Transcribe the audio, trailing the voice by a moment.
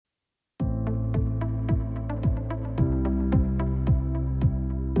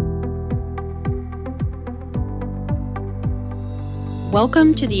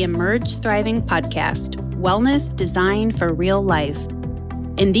Welcome to the Emerge Thriving podcast, wellness designed for real life.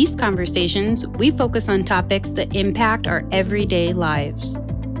 In these conversations, we focus on topics that impact our everyday lives.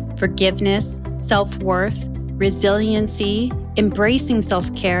 Forgiveness, self-worth, resiliency, embracing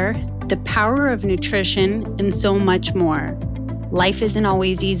self-care, the power of nutrition, and so much more. Life isn't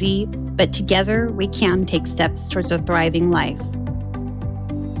always easy, but together we can take steps towards a thriving life.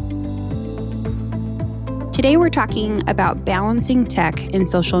 Today, we're talking about balancing tech and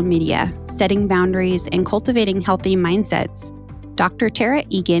social media, setting boundaries, and cultivating healthy mindsets. Dr. Tara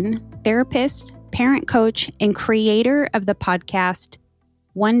Egan, therapist, parent coach, and creator of the podcast,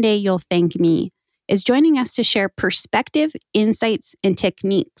 One Day You'll Thank Me, is joining us to share perspective, insights, and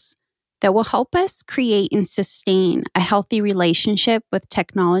techniques that will help us create and sustain a healthy relationship with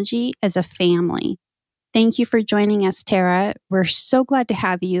technology as a family. Thank you for joining us, Tara. We're so glad to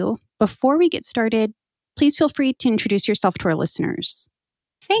have you. Before we get started, please feel free to introduce yourself to our listeners.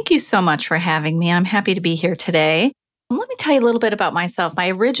 Thank you so much for having me. I'm happy to be here today. Let me tell you a little bit about myself.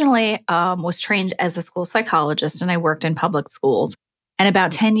 I originally was trained as a school psychologist and I worked in public schools. And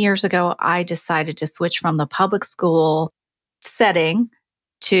about 10 years ago, I decided to switch from the public school setting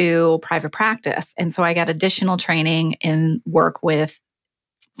to private practice. And so I got additional training in work with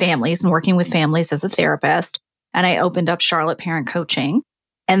families and working with families as a therapist. And I opened up Charlotte Parent Coaching.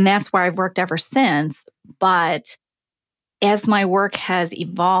 And that's where I've worked ever since. But as my work has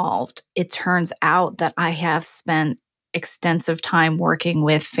evolved, it turns out that I have spent extensive time working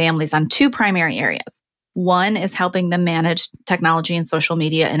with families on two primary areas. One is helping them manage technology and social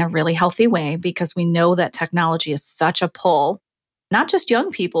media in a really healthy way, because we know that technology is such a pull, not just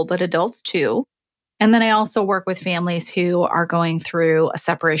young people, but adults too. And then I also work with families who are going through a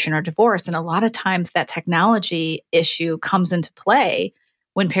separation or divorce. And a lot of times that technology issue comes into play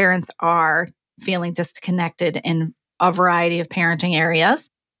when parents are feeling disconnected in a variety of parenting areas.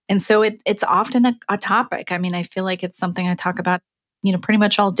 And so it's often a topic. I mean, I feel like it's something I talk about, pretty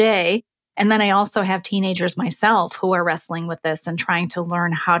much all day. And then I also have teenagers myself who are wrestling with this and trying to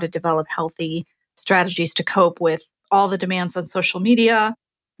learn how to develop healthy strategies to cope with all the demands on social media,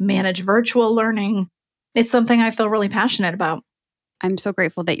 manage virtual learning. It's something I feel really passionate about. I'm so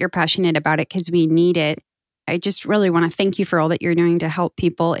grateful that you're passionate about it because we need it. I just really want to thank you for all that you're doing to help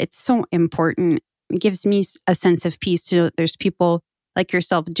people. It's so important. It gives me a sense of peace to know that there's people like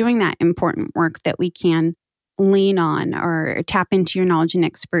yourself doing that important work that we can lean on or tap into your knowledge and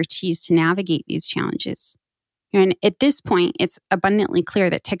expertise to navigate these challenges. And at this point, it's abundantly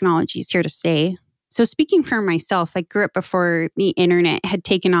clear that technology is here to stay. So speaking for myself, I grew up before the internet had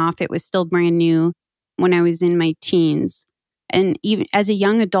taken off. It was still brand new when I was in my teens. And even as a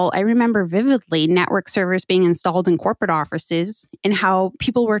young adult, I remember vividly network servers being installed in corporate offices and how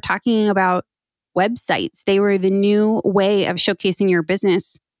people were talking about websites. They were the new way of showcasing your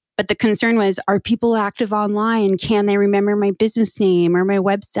business. But the concern was, are people active online? Can they remember my business name or my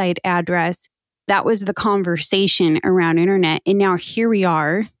website address? That was the conversation around internet. And now here we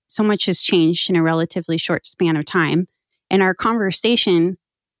are. So much has changed in a relatively short span of time. And our conversation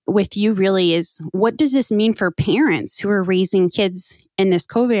with you really is, what does this mean for parents who are raising kids in this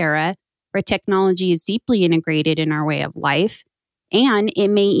COVID era where technology is deeply integrated in our way of life? And it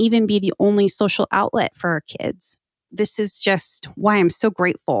may even be the only social outlet for our kids. This is just why I'm so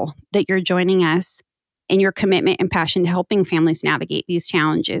grateful that you're joining us and your commitment and passion to helping families navigate these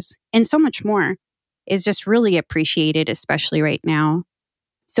challenges. And so much more is just really appreciated, especially right now.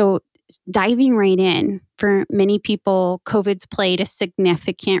 So diving right in, for many people, COVID's played a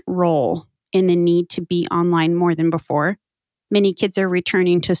significant role in the need to be online more than before. Many kids are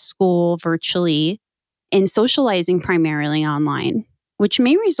returning to school virtually and socializing primarily online, which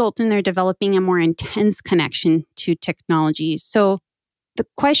may result in their developing a more intense connection to technology. So the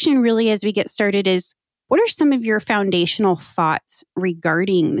question really as we get started is, what are some of your foundational thoughts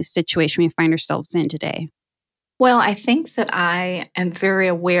regarding the situation we find ourselves in today? Well, I think that I am very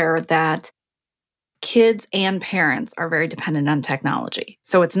aware that kids and parents are very dependent on technology.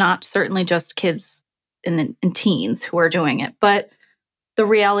 So it's not certainly just kids and teens who are doing it. But the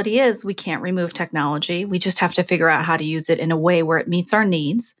reality is we can't remove technology. We just have to figure out how to use it in a way where it meets our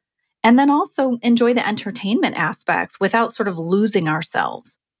needs. And then also enjoy the entertainment aspects without sort of losing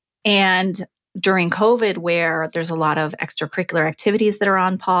ourselves. And during COVID, where there's a lot of extracurricular activities that are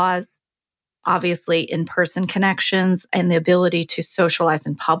on pause, obviously in-person connections and the ability to socialize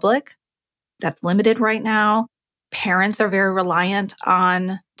in public, that's limited right now. Parents are very reliant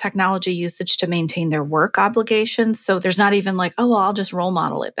on technology usage to maintain their work obligations. So there's not even like, oh, well, I'll just role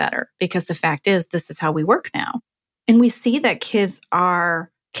model it better, because the fact is, this is how we work now. And we see that kids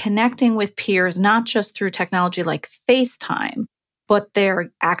are connecting with peers, not just through technology like FaceTime, but they're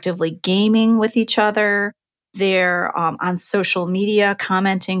actively gaming with each other. They're on social media,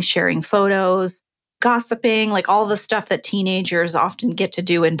 commenting, sharing photos, gossiping, like all the stuff that teenagers often get to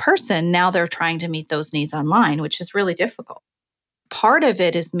do in person. Now they're trying to meet those needs online, which is really difficult. Part of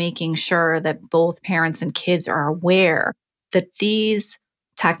it is making sure that both parents and kids are aware that these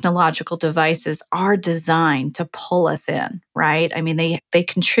technological devices are designed to pull us in, right? I mean, they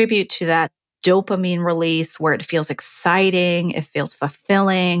contribute to that dopamine release where it feels exciting, it feels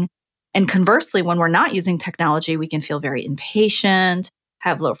fulfilling. And conversely, when we're not using technology, we can feel very impatient,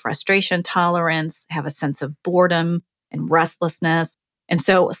 have low frustration tolerance, have a sense of boredom and restlessness. And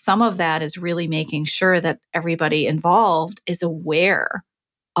so some of that is really making sure that everybody involved is aware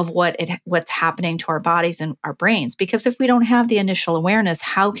of what's happening to our bodies and our brains. Because if we don't have the initial awareness,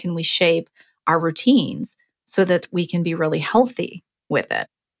 how can we shape our routines so that we can be really healthy with it?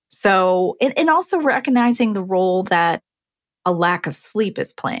 So, and also recognizing the role that a lack of sleep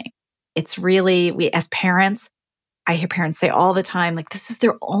is playing. It's really, we as parents, I hear parents say all the time, like, this is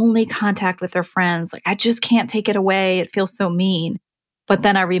their only contact with their friends. Like, I just can't take it away. It feels so mean. But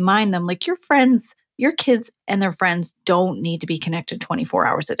then I remind them, like, your friends, your kids and their friends don't need to be connected 24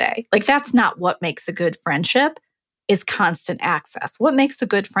 hours a day. Like, that's not what makes a good friendship, is constant access. What makes a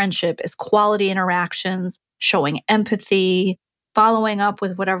good friendship is quality interactions, showing empathy, following up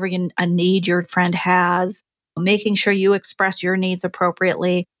with whatever a need your friend has, making sure you express your needs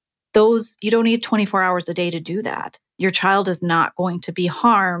appropriately. Those, you don't need 24 hours a day to do that. Your child is not going to be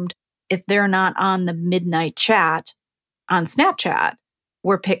harmed if they're not on the midnight chat on Snapchat,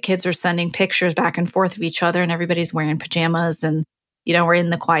 where kids are sending pictures back and forth of each other and everybody's wearing pajamas and, we're in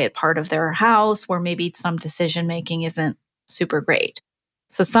the quiet part of their house where maybe some decision making isn't super great.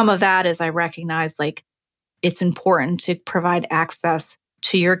 So some of that is, I recognize, like, it's important to provide access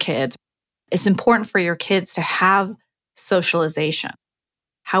to your kids. It's important for your kids to have socialization.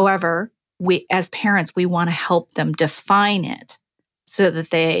 However, we as parents, we want to help them define it so that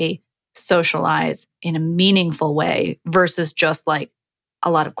they socialize in a meaningful way versus just like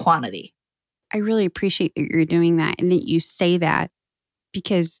a lot of quantity. I really appreciate that you're doing that and that you say that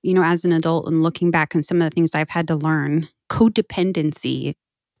because, as an adult and looking back on some of the things I've had to learn, codependency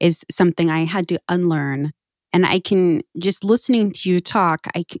is something I had to unlearn. And I can, just listening to you talk,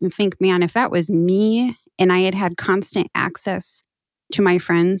 I can think, man, if that was me and I had constant access to my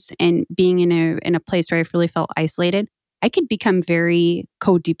friends and being in a place where I really felt isolated, I could become very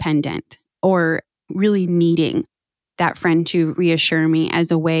codependent or really needing that friend to reassure me as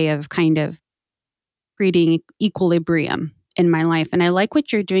a way of kind of creating equilibrium in my life. And I like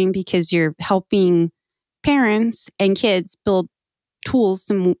what you're doing because you're helping parents and kids build tools,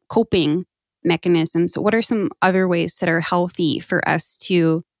 some coping mechanisms. What are some other ways that are healthy for us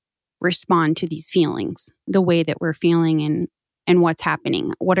to respond to these feelings, the way that we're feeling and what's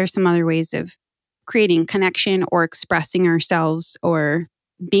happening? What are some other ways of creating connection or expressing ourselves or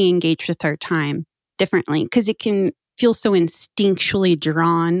being engaged with our time differently? Because it can feel so instinctually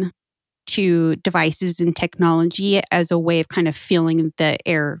drawn to devices and technology as a way of kind of filling the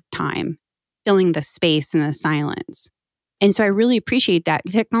air time, filling the space and the silence. And so I really appreciate that.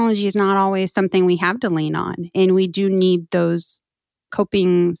 Technology is not always something we have to lean on. And we do need those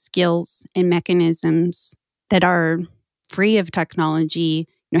coping skills and mechanisms that are free of technology.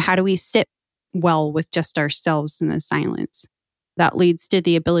 How do we sit well with just ourselves in the silence? That leads to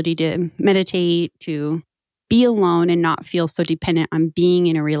the ability to meditate, to be alone and not feel so dependent on being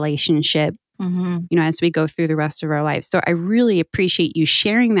in a relationship, as we go through the rest of our lives. So I really appreciate you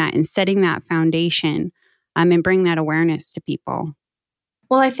sharing that and setting that foundation and bring that awareness to people.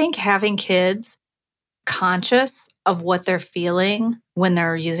 Well, I think having kids conscious of what they're feeling when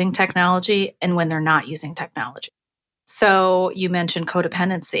they're using technology and when they're not using technology. So you mentioned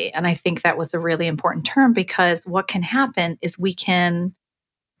codependency, and I think that was a really important term because what can happen is we can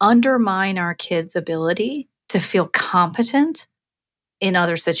undermine our kids' ability to feel competent in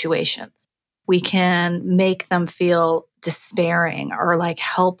other situations. We can make them feel despairing or like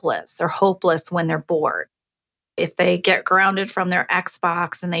helpless or hopeless when they're bored. If they get grounded from their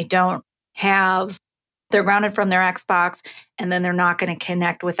Xbox and they're grounded from their Xbox and then they're not going to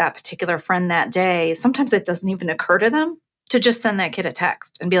connect with that particular friend that day, sometimes it doesn't even occur to them to just send that kid a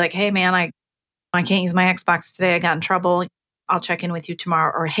text and be like, hey man, I can't use my Xbox today. I got in trouble. I'll check in with you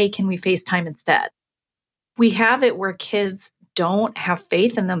tomorrow. Or, hey, can we FaceTime instead? We have it where kids don't have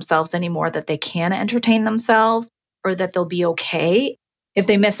faith in themselves anymore that they can entertain themselves or that they'll be okay if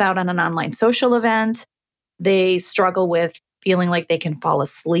they miss out on an online social event. They struggle with feeling like they can fall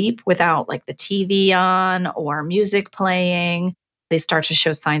asleep without like the TV on or music playing. They start to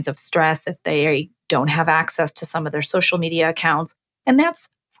show signs of stress if they don't have access to some of their social media accounts. And that's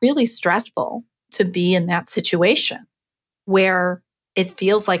really stressful to be in that situation where it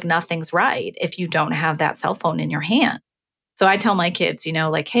feels like nothing's right if you don't have that cell phone in your hand. So I tell my kids,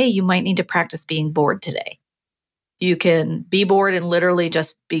 like, hey, you might need to practice being bored today. You can be bored and literally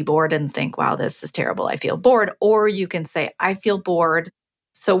just be bored and think, wow, this is terrible. I feel bored. Or you can say, I feel bored.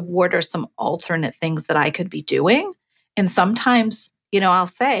 So what are some alternate things that I could be doing? And sometimes, I'll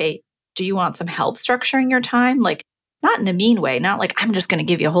say, do you want some help structuring your time? Like, not in a mean way, not like I'm just going to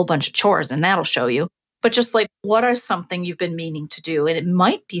give you a whole bunch of chores and that'll show you, but just like, what are something you've been meaning to do? And it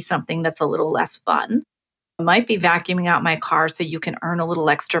might be something that's a little less fun. It might be vacuuming out my car so you can earn a little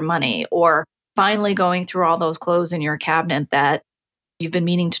extra money, or finally going through all those clothes in your cabinet that you've been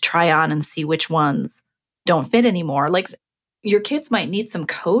meaning to try on and see which ones don't fit anymore. Like, your kids might need some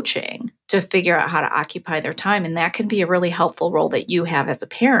coaching to figure out how to occupy their time. And that can be a really helpful role that you have as a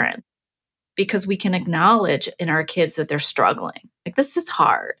parent, because we can acknowledge in our kids that they're struggling. Like, this is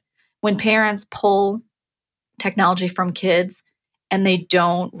hard. When parents pull technology from kids and they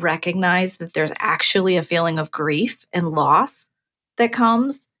don't recognize that there's actually a feeling of grief and loss that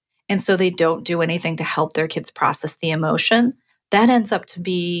comes, and so they don't do anything to help their kids process the emotion, that ends up to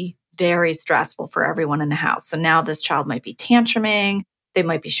be very stressful for everyone in the house. So now this child might be tantruming, they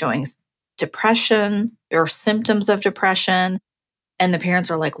might be showing depression or symptoms of depression. And the parents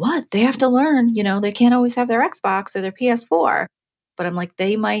are like, what? They have to learn, they can't always have their Xbox or their PS4. But I'm like,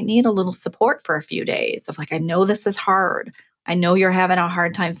 they might need a little support for a few days of like, I know this is hard. I know you're having a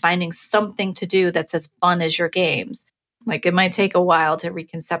hard time finding something to do that's as fun as your games. Like, it might take a while to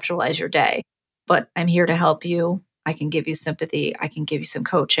reconceptualize your day, but I'm here to help you. I can give you sympathy. I can give you some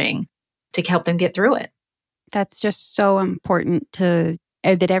coaching to help them get through it. That's just so important that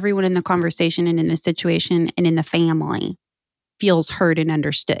everyone in the conversation and in the situation and in the family feels heard and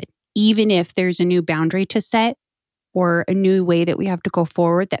understood. Even if there's a new boundary to set or a new way that we have to go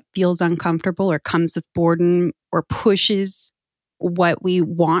forward that feels uncomfortable or comes with boredom or pushes what we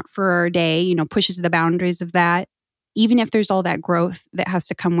want for our day, pushes the boundaries of that. Even if there's all that growth that has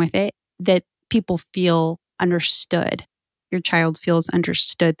to come with it, that people feel understood. Your child feels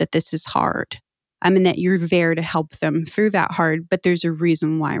understood that this is hard. And that you're there to help them through that hard, but there's a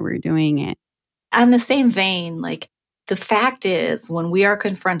reason why we're doing it. On the same vein, like, the fact is, when we are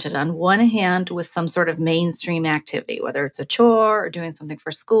confronted on one hand with some sort of mainstream activity, whether it's a chore or doing something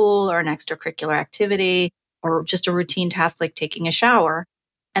for school or an extracurricular activity or just a routine task like taking a shower,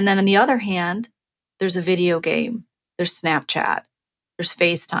 and then on the other hand, there's a video game, there's Snapchat, there's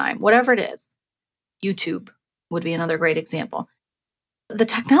FaceTime, whatever it is. YouTube would be another great example. The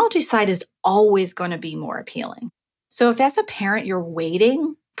technology side is always going to be more appealing. So if as a parent, you're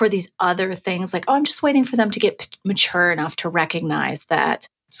waiting for these other things, like, oh, I'm just waiting for them to get mature enough to recognize that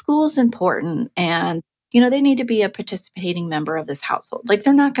school is important and, they need to be a participating member of this household. Like,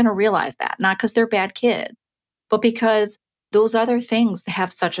 they're not going to realize that, not because they're bad kids, but because those other things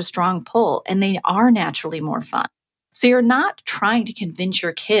have such a strong pull and they are naturally more fun. So you're not trying to convince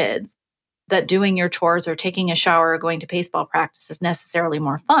your kids that doing your chores or taking a shower or going to baseball practice is necessarily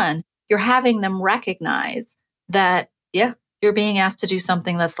more fun. You're having them recognize that, yeah, you're being asked to do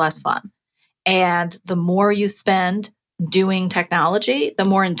something that's less fun. And the more you spend doing technology, the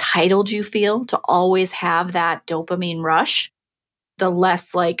more entitled you feel to always have that dopamine rush, the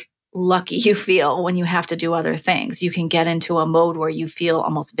less like lucky you feel when you have to do other things. You can get into a mode where you feel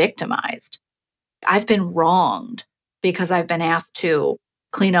almost victimized. I've been wronged because I've been asked to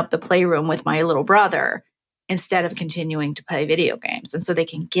clean up the playroom with my little brother instead of continuing to play video games. And so they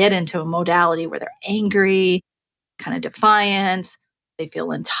can get into a modality where they're angry, kind of defiant, they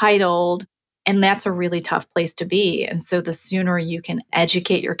feel entitled, and that's a really tough place to be. And so the sooner you can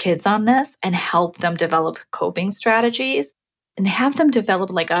educate your kids on this and help them develop coping strategies and have them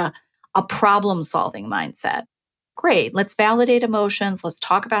develop like a problem-solving mindset. Great, let's validate emotions, let's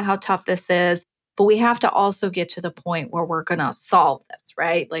talk about how tough this is, but we have to also get to the point where we're going to solve this,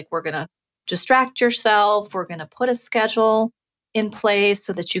 right? Like, we're going to distract yourself, we're going to put a schedule in place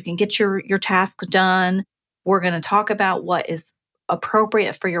so that you can get your tasks done. We're going to talk about what is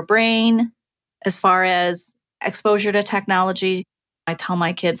appropriate for your brain as far as exposure to technology. I tell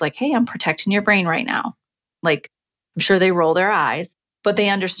my kids, like, hey, I'm protecting your brain right now. Like, I'm sure they roll their eyes, but they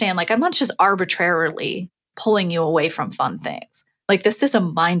understand, like, I'm not just arbitrarily pulling you away from fun things. Like, this is a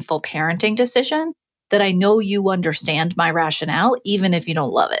mindful parenting decision that I know you understand my rationale, even if you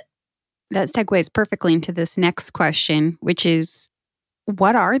don't love it. That segues perfectly into this next question, which is,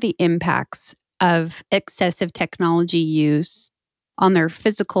 what are the impacts of excessive technology use on their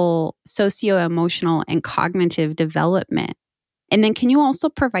physical, socio-emotional, and cognitive development? And then can you also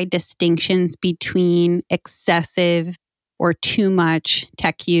provide distinctions between excessive or too much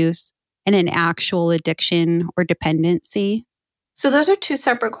tech use and an actual addiction or dependency? So those are two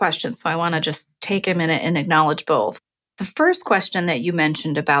separate questions. So I want to just take a minute and acknowledge both. The first question that you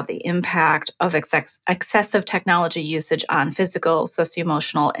mentioned about the impact of excessive technology usage on physical,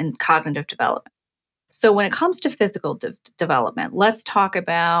 socioemotional, and cognitive development. So when it comes to physical development, let's talk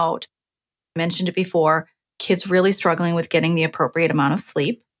about, I mentioned it before, kids really struggling with getting the appropriate amount of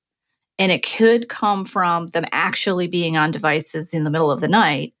sleep. And it could come from them actually being on devices in the middle of the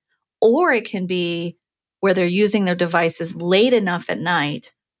night, or it can be where they're using their devices late enough at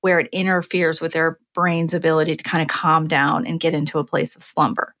night where it interferes with their brain's ability to kind of calm down and get into a place of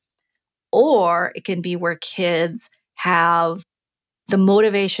slumber. Or it can be where kids have the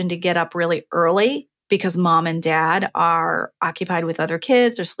motivation to get up really early because mom and dad are occupied with other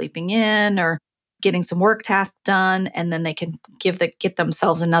kids or sleeping in or getting some work tasks done, and then they can get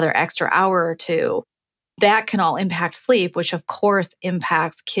themselves another extra hour or two. That can all impact sleep, which of course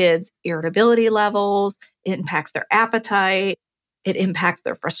impacts kids' irritability levels, it impacts their appetite, it impacts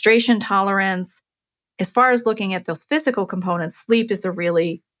their frustration tolerance. As far as looking at those physical components, sleep is a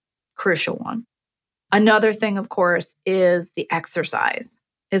really crucial one. Another thing, of course, is the exercise,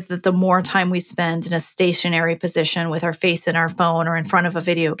 is that the more time we spend in a stationary position with our face in our phone or in front of a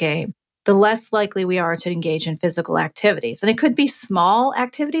video game, the less likely we are to engage in physical activities. And it could be small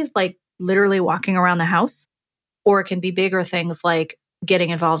activities like literally walking around the house, or it can be bigger things like getting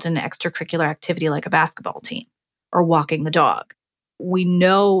involved in an extracurricular activity like a basketball team or walking the dog. We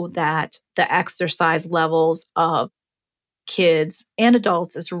know that the exercise levels of kids and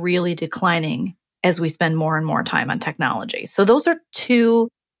adults is really declining as we spend more and more time on technology. So those are two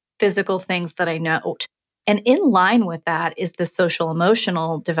physical things that I note. And in line with that is the social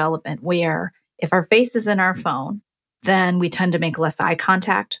emotional development, where if our face is in our phone, then we tend to make less eye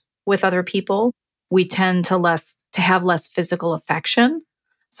contact with other people. We tend to have less physical affection.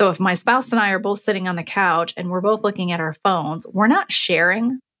 So if my spouse and I are both sitting on the couch and we're both looking at our phones, we're not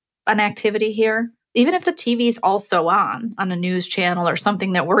sharing an activity here. Even if the TV is also on a news channel or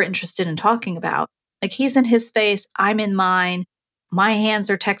something that we're interested in talking about, like he's in his space, I'm in mine. My hands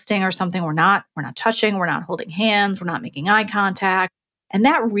are texting or something. We're not touching, we're not holding hands, we're not making eye contact. And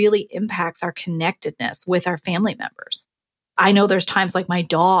that really impacts our connectedness with our family members. I know there's times like my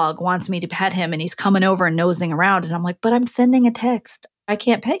dog wants me to pet him and he's coming over and nosing around. And I'm like, but I'm sending a text. I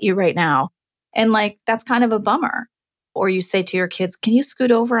can't pet you right now. And like, that's kind of a bummer. Or you say to your kids, can you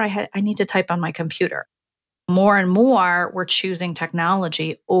scoot over? I need to type on my computer. More and more, we're choosing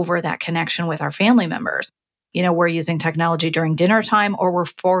technology over that connection with our family members. We're using technology during dinner time, or we're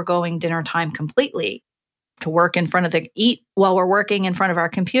foregoing dinner time completely to eat while we're working in front of our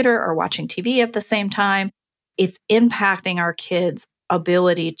computer or watching TV at the same time. It's impacting our kids'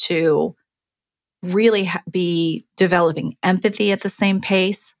 ability to really be developing empathy at the same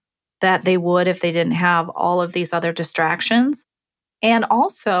pace that they would if they didn't have all of these other distractions. And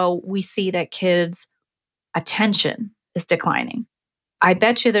also, we see that kids' attention is declining. I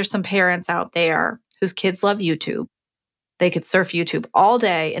bet you there's some parents out there whose kids love YouTube. They could surf YouTube all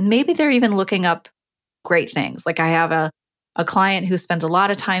day, and maybe they're even looking up great things. Like I have a client who spends a lot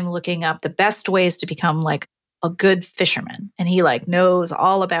of time looking up the best ways to become like a good fisherman. And he like knows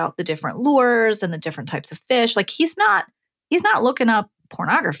all about the different lures and the different types of fish. Like he's not looking up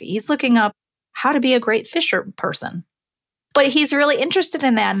pornography. He's looking up how to be a great fisher person. But he's really interested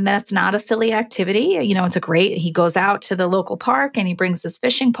in that. And that's not a silly activity. He goes out to the local park and he brings his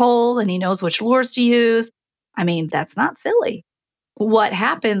fishing pole and he knows which lures to use. I mean, that's not silly. What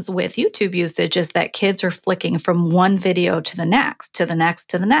happens with YouTube usage is that kids are flicking from one video to the next, to the next,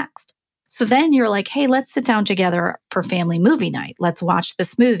 to the next. So then you're like, hey, let's sit down together for family movie night. Let's watch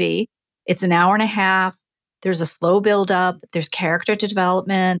this movie. It's an hour and a half. There's a slow buildup. There's character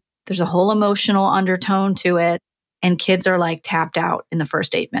development. There's a whole emotional undertone to it. And kids are like tapped out in the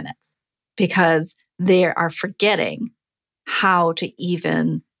first 8 minutes because they are forgetting how to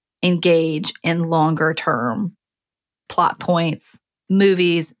even engage in longer term plot points,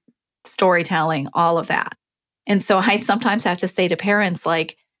 movies, storytelling, all of that. And so I sometimes have to say to parents,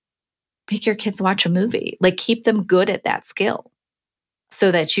 like, make your kids watch a movie, like keep them good at that skill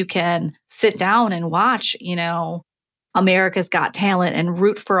so that you can sit down and watch, America's Got Talent and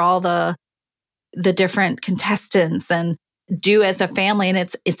root for all the different contestants and do as a family. And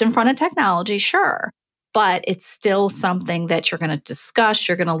it's in front of technology, sure, but it's still something that you're going to discuss.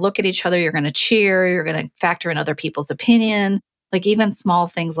 You're going to look at each other. You're going to cheer. You're going to factor in other people's opinion. Like even small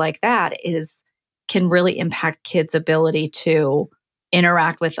things like that can really impact kids' ability to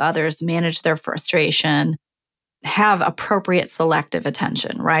interact with others, manage their frustration, have appropriate selective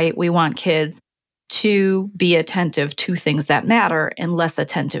attention, right? We want kids to be attentive to things that matter and less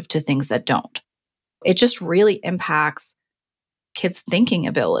attentive to things that don't. It just really impacts kids' thinking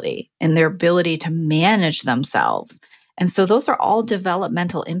ability and their ability to manage themselves. And so those are all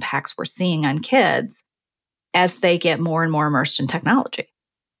developmental impacts we're seeing on kids as they get more and more immersed in technology.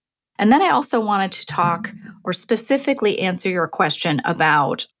 And then I also wanted to talk or specifically answer your question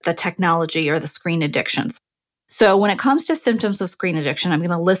about the technology or the screen addictions. So when it comes to symptoms of screen addiction, I'm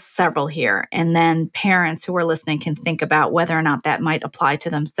going to list several here, and then parents who are listening can think about whether or not that might apply to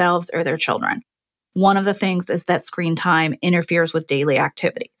themselves or their children. One of the things is that screen time interferes with daily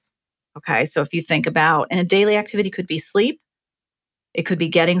activities. Okay, so if you think about, and a daily activity could be sleep, it could be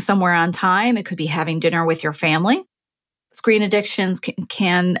getting somewhere on time, it could be having dinner with your family. Screen addictions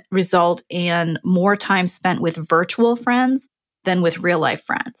can result in more time spent with virtual friends than with real life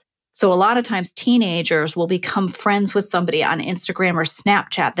friends. So a lot of times teenagers will become friends with somebody on Instagram or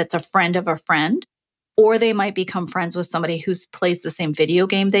Snapchat that's a friend of a friend, or they might become friends with somebody who plays the same video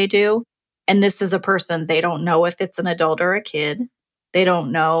game they do. And this is a person, they don't know if it's an adult or a kid. They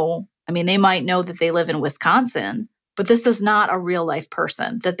don't know. I mean, they might know that they live in Wisconsin, but this is not a real life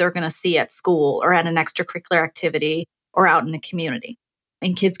person that they're going to see at school or at an extracurricular activity or out in the community.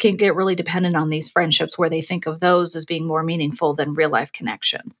 And kids can get really dependent on these friendships where they think of those as being more meaningful than real life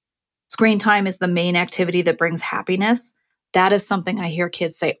connections. Screen time is the main activity that brings happiness. That is something I hear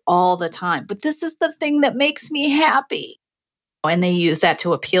kids say all the time, but this is the thing that makes me happy. And they use that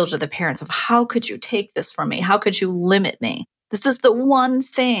to appeal to the parents of, how could you take this from me? How could you limit me? This is the one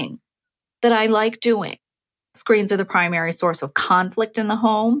thing that I like doing. Screens are the primary source of conflict in the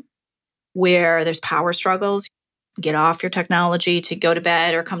home where there's power struggles. Get off your technology to go to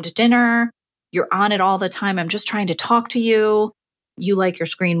bed or come to dinner. You're on it all the time. I'm just trying to talk to you. You like your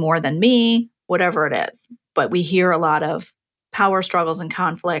screen more than me, whatever it is. But we hear a lot of power struggles and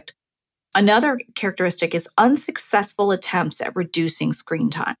conflict. Another characteristic is unsuccessful attempts at reducing screen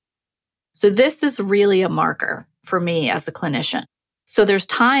time. So this is really a marker for me as a clinician. So there's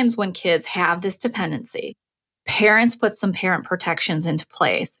times when kids have this dependency. Parents put some parent protections into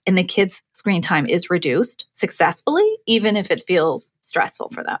place and the kids' screen time is reduced successfully, even if it feels stressful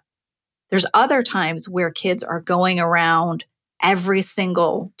for them. There's other times where kids are going around every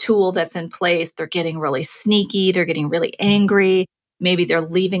single tool that's in place. They're getting really sneaky. They're getting really angry. Maybe they're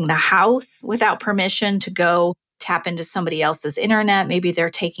leaving the house without permission to go tap into somebody else's internet. Maybe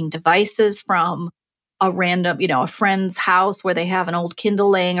they're taking devices from a random, a friend's house where they have an old Kindle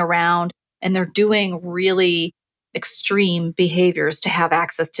laying around, and they're doing really extreme behaviors to have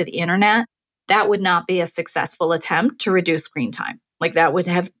access to the internet. That would not be a successful attempt to reduce screen time. Like that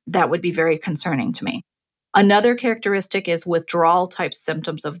would be very concerning to me. Another characteristic is withdrawal type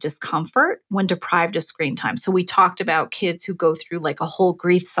symptoms of discomfort when deprived of screen time. So we talked about kids who go through like a whole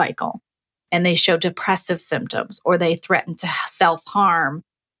grief cycle and they show depressive symptoms, or they threaten to self-harm,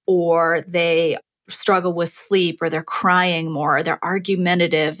 or they struggle with sleep, or they're crying more, or they're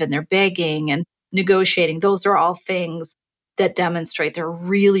argumentative and they're begging and negotiating. Those are all things that demonstrate they're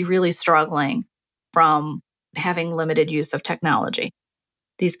really, really struggling from having limited use of technology.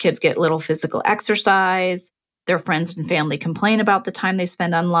 These kids get little physical exercise. Their friends and family complain about the time they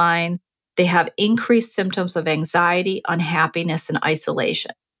spend online. They have increased symptoms of anxiety, unhappiness, and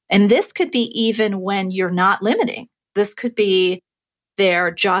isolation. And this could be even when you're not limiting. This could be they're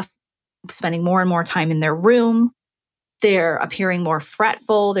just spending more and more time in their room. They're appearing more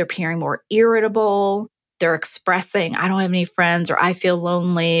fretful. They're appearing more irritable. They're expressing, I don't have any friends, or I feel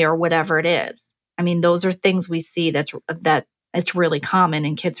lonely, or whatever it is. I mean, those are things we see that it's really common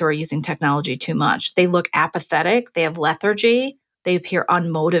in kids who are using technology too much. They look apathetic. They have lethargy. They appear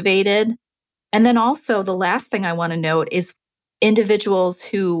unmotivated. And then also the last thing I want to note is individuals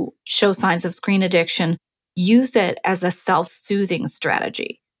who show signs of screen addiction use it as a self-soothing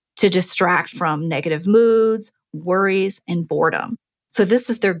strategy to distract from negative moods, worries, and boredom. So this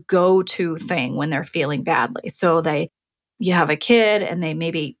is their go-to thing when they're feeling badly. So you have a kid and they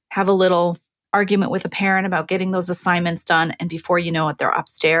maybe have a little argument with a parent about getting those assignments done. And before you know it, they're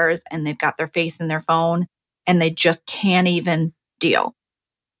upstairs and they've got their face in their phone and they just can't even deal.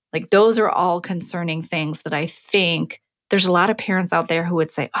 Like those are all concerning things that I think there's a lot of parents out there who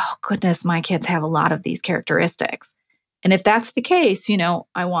would say, oh goodness, my kids have a lot of these characteristics. And if that's the case,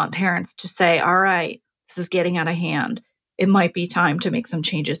 I want parents to say, all right, this is getting out of hand. It might be time to make some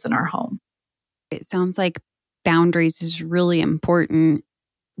changes in our home. It sounds like boundaries is really important.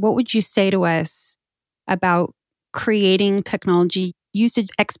 What would you say to us about creating technology usage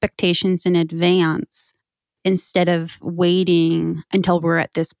expectations in advance instead of waiting until we're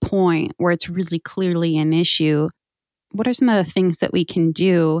at this point where it's really clearly an issue? What are some of the things that we can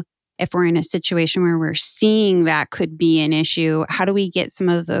do if we're in a situation where we're seeing that could be an issue? How do we get some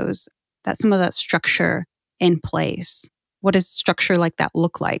of that structure in place? What does structure like that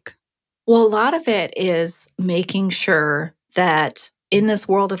look like? Well, a lot of it is making sure that in this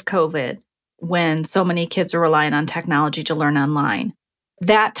world of COVID, when so many kids are relying on technology to learn online,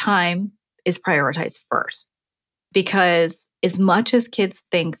 that time is prioritized first. Because as much as kids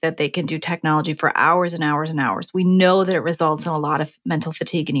think that they can do technology for hours and hours and hours, we know that it results in a lot of mental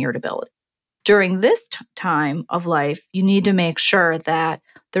fatigue and irritability. During this time of life, you need to make sure that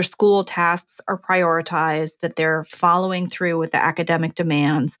their school tasks are prioritized, that they're following through with the academic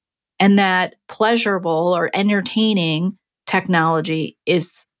demands, and that pleasurable or entertaining technology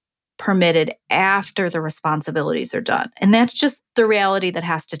is permitted after the responsibilities are done. And that's just the reality that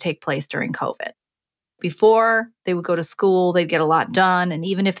has to take place during COVID. Before they would go to school, they'd get a lot done. And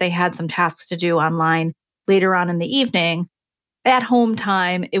even if they had some tasks to do online later on in the evening, at home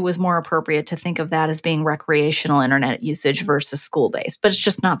time, it was more appropriate to think of that as being recreational internet usage versus school-based. But it's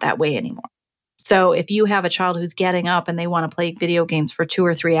just not that way anymore. So if you have a child who's getting up and they want to play video games for 2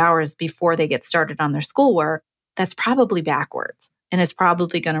 or 3 hours before they get started on their schoolwork, that's probably backwards. And it's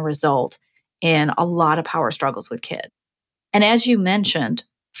probably going to result in a lot of power struggles with kids. And as you mentioned,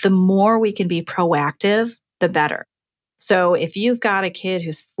 the more we can be proactive, the better. So if you've got a kid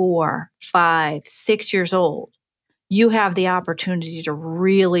who's 4, 5, 6 years old, you have the opportunity to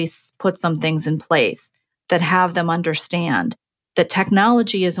really put some things in place that have them understand that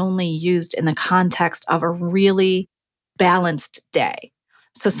technology is only used in the context of a really balanced day.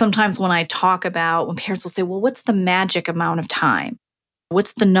 So sometimes when parents will say, well, what's the magic amount of time?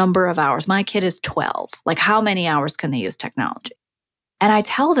 What's the number of hours? My kid is 12. Like, how many hours can they use technology? And I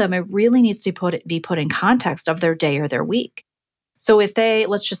tell them it really needs to be put in context of their day or their week. So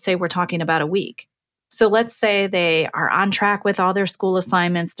let's just say we're talking about a week. So let's say they are on track with all their school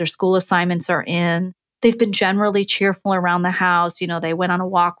assignments. Their school assignments are in. They've been generally cheerful around the house. They went on a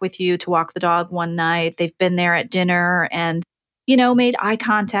walk with you to walk the dog one night. They've been there at dinner and, made eye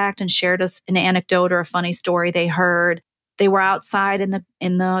contact and shared an anecdote or a funny story they heard. They were outside in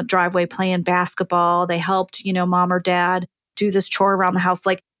the driveway playing basketball. They helped, mom or dad do this chore around the house.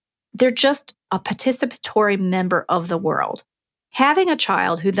 Like, they're just a participatory member of the world. Having a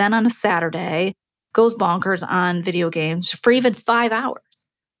child who then on a Saturday goes bonkers on video games for even 5 hours,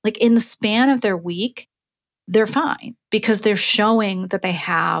 like in the span of their week, they're fine because they're showing that they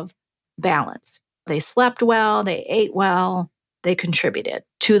have balance. They slept well, they ate well, they contributed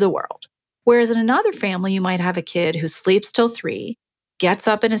to the world. Whereas in another family, you might have a kid who sleeps till 3, gets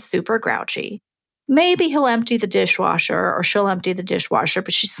up and is super grouchy. Maybe he'll empty the dishwasher or she'll empty the dishwasher,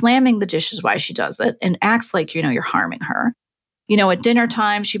 but she's slamming the dishes while she does it and acts like, you're harming her. At dinner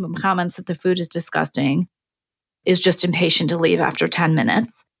time, she comments that the food is disgusting, is just impatient to leave after 10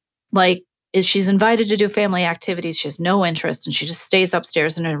 minutes. Like, she's invited to do family activities. She has no interest and she just stays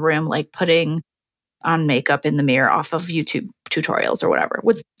upstairs in her room, like putting on makeup in the mirror off of YouTube tutorials or whatever.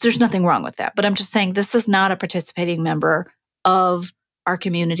 There's nothing wrong with that. But I'm just saying this is not a participating member of our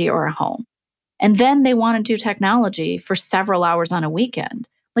community or our home. And then they want to do technology for several hours on a weekend.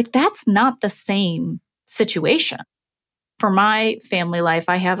 Like, that's not the same situation. For my family life,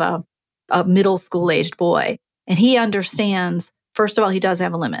 I have a middle school aged boy, and he understands, first of all, he does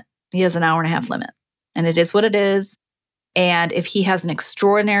have a limit. He has an hour and a half limit, and it is what it is. And if he has an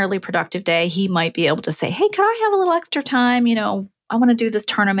extraordinarily productive day, he might be able to say, hey, can I have a little extra time? I want to do this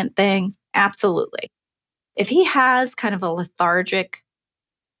tournament thing. Absolutely. If he has kind of a lethargic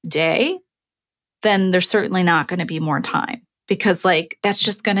day, then there's certainly not going to be more time because that's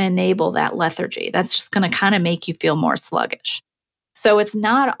just going to enable that lethargy. That's just going to kind of make you feel more sluggish. So it's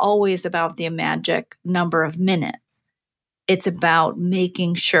not always about the magic number of minutes. It's about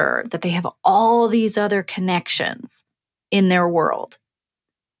making sure that they have all these other connections in their world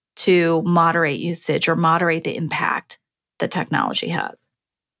to moderate usage or moderate the impact that technology has.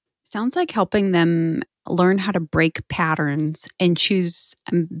 Sounds like helping them learn how to break patterns and choose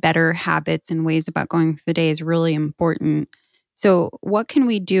better habits and ways about going through the day is really important. So what can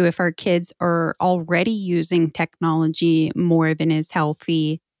we do if our kids are already using technology more than is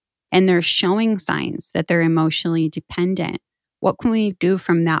healthy and they're showing signs that they're emotionally dependent? What can we do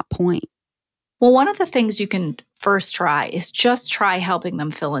from that point? Well, one of the things you can first try is just try helping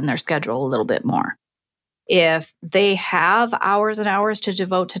them fill in their schedule a little bit more. If they have hours and hours to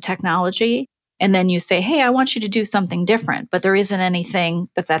devote to technology, and then you say, hey, I want you to do something different, but there isn't anything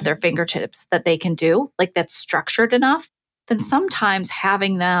that's at their fingertips that they can do, like that's structured enough, then sometimes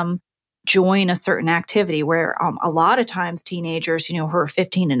having them join a certain activity where a lot of times teenagers, who are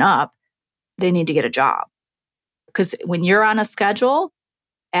 15 and up, they need to get a job. Because when you're on a schedule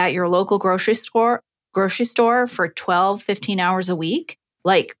at your local grocery store for 12, 15 hours a week,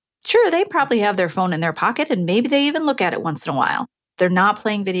 like, sure, they probably have their phone in their pocket and maybe they even look at it once in a while. They're not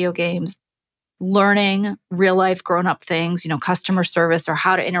playing video games, learning real life grown-up things, customer service or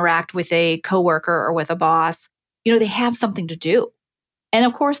how to interact with a coworker or with a boss. They have something to do. And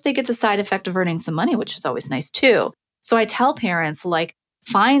of course, they get the side effect of earning some money, which is always nice too. So I tell parents,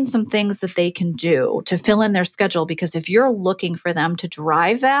 find some things that they can do to fill in their schedule, because if you're looking for them to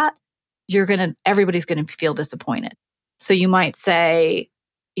drive that, everybody's going to feel disappointed. So you might say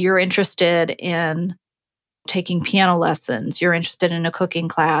you're interested in taking piano lessons, you're interested in a cooking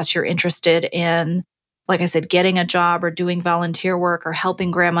class, you're interested in, like I said, getting a job or doing volunteer work or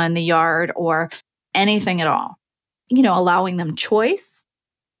helping grandma in the yard or anything at all. Allowing them choice,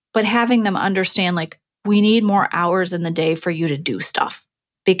 but having them understand, we need more hours in the day for you to do stuff,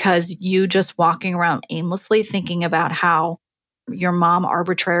 because you just walking around aimlessly thinking about how your mom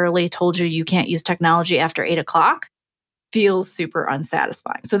arbitrarily told you can't use technology after 8 o'clock feels super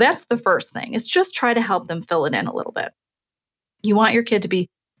unsatisfying. So that's the first thing, is just try to help them fill it in a little bit. You want your kid to be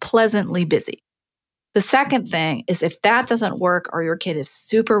pleasantly busy. The second thing is, if that doesn't work or your kid is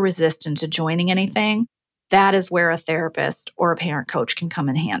super resistant to joining anything, that is where a therapist or a parent coach can come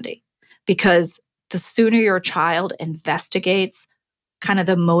in handy. Because the sooner your child investigates kind of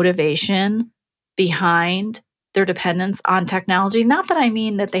the motivation behind their dependence on technology, not that I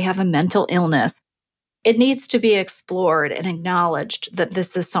mean that they have a mental illness, it needs to be explored and acknowledged that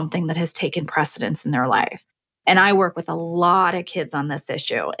this is something that has taken precedence in their life. And I work with a lot of kids on this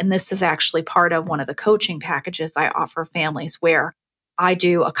issue. And this is actually part of one of the coaching packages I offer families, where I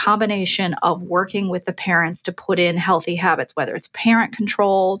do a combination of working with the parents to put in healthy habits, whether it's parent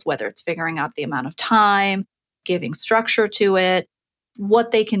controls, whether it's figuring out the amount of time, giving structure to it,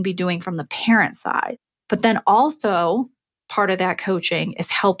 what they can be doing from the parent side. But then also part of that coaching is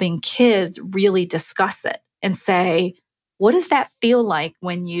helping kids really discuss it and say, what does that feel like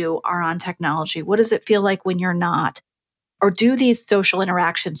when you are on technology? What does it feel like when you're not? Or do these social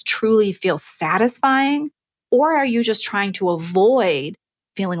interactions truly feel satisfying? Or are you just trying to avoid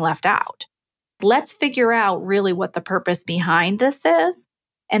feeling left out? Let's figure out really what the purpose behind this is.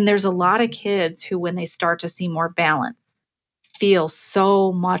 And there's a lot of kids who, when they start to see more balance, feel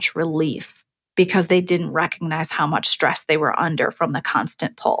so much relief because they didn't recognize how much stress they were under from the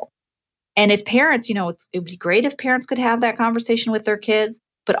constant pull. And if parents, it would be great if parents could have that conversation with their kids,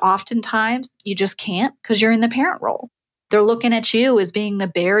 but oftentimes you just can't because you're in the parent role. They're looking at you as being the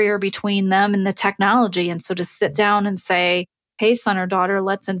barrier between them and the technology. And so to sit down and say, hey, son or daughter,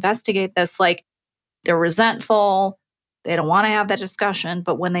 let's investigate this, they're resentful. They don't want to have that discussion.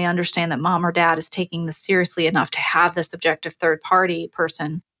 But when they understand that mom or dad is taking this seriously enough to have this objective third party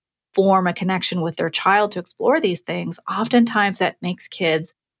person form a connection with their child to explore these things, oftentimes that makes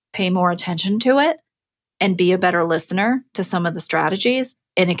kids pay more attention to it and be a better listener to some of the strategies.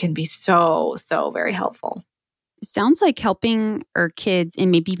 And it can be so, so very helpful. Sounds like helping our kids,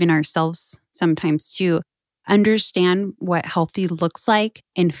 and maybe even ourselves sometimes too, understand what healthy looks like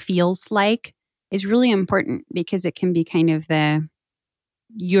and feels like is really important, because it can be kind of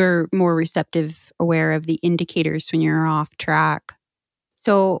you're more receptive, aware of the indicators when you're off track.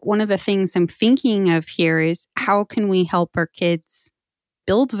 So one of the things I'm thinking of here is, how can we help our kids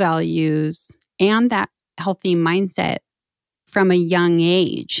build values and that healthy mindset from a young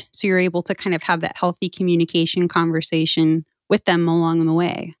age, so you're able to kind of have that healthy communication conversation with them along the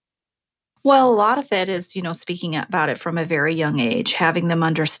way? Well, a lot of it is, speaking about it from a very young age, having them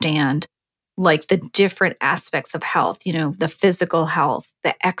understand the different aspects of health, the physical health,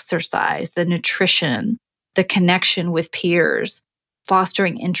 the exercise, the nutrition, the connection with peers,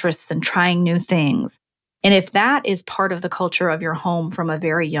 fostering interests and trying new things. And if that is part of the culture of your home from a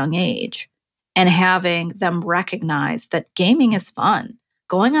very young age, and having them recognize that gaming is fun.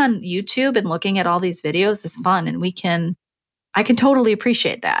 Going on YouTube and looking at all these videos is fun. And I can totally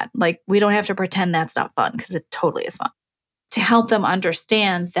appreciate that. We don't have to pretend that's not fun, because it totally is fun. To help them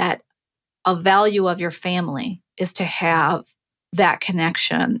understand that a value of your family is to have that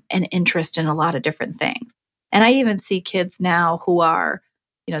connection and interest in a lot of different things. And I even see kids now who are,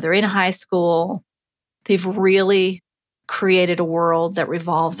 they're in high school. They've really created a world that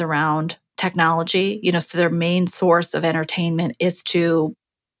revolves around technology, so their main source of entertainment is to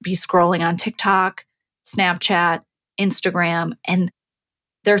be scrolling on TikTok, Snapchat, Instagram. And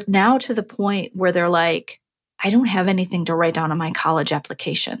they're now to the point where they're like, I don't have anything to write down on my college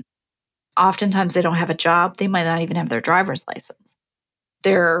application. Oftentimes they don't have a job. They might not even have their driver's license.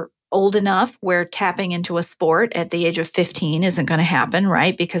 They're old enough where tapping into a sport at the age of 15 isn't going to happen,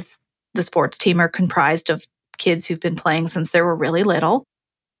 right? Because the sports team are comprised of kids who've been playing since they were really little.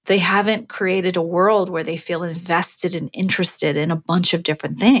 They haven't created a world where they feel invested and interested in a bunch of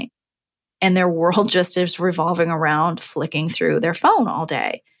different things. And their world just is revolving around flicking through their phone all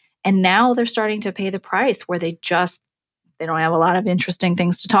day. And now they're starting to pay the price where they don't have a lot of interesting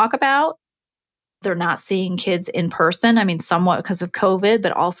things to talk about. They're not seeing kids in person. I mean, somewhat because of COVID,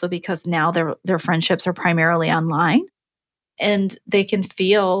 but also because now their friendships are primarily online. And they can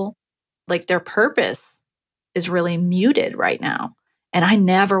feel like their purpose is really muted right now. And I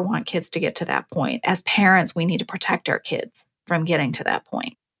never want kids to get to that point. As parents, we need to protect our kids from getting to that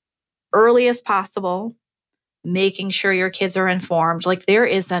point. Early as possible, making sure your kids are informed. Like there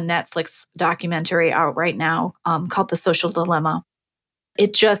is a Netflix documentary out right now called The Social Dilemma.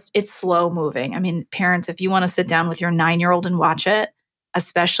 It's slow moving. I mean, parents, if you want to sit down with your 9-year-old and watch it,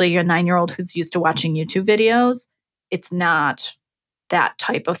 especially your 9-year-old who's used to watching YouTube videos, it's not that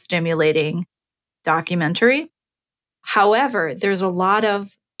type of stimulating documentary. However, there's a lot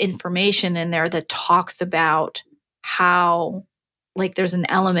of information in there that talks about how, like, there's an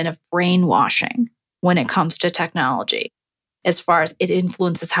element of brainwashing when it comes to technology, as far as it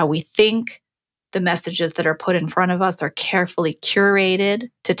influences how we think. The messages that are put in front of us are carefully curated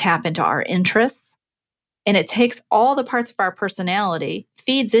to tap into our interests. And it takes all the parts of our personality,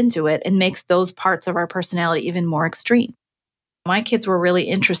 feeds into it, and makes those parts of our personality even more extreme. My kids were really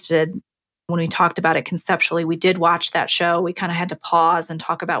interested when we talked about it conceptually. We did watch that show. We kind of had to pause and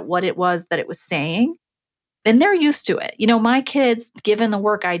talk about what it was that it was saying. And they're used to it. You know, my kids, given the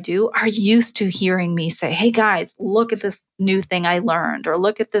work I do, are used to hearing me say, hey guys, look at this new thing I learned, or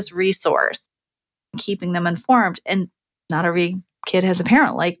look at this resource, keeping them informed. And not every kid has a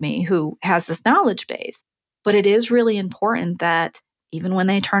parent like me who has this knowledge base. But it is really important that even when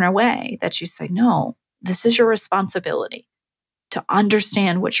they turn away, that you say, no, this is your responsibility to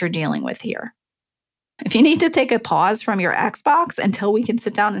understand what you're dealing with here. If you need to take a pause from your Xbox until we can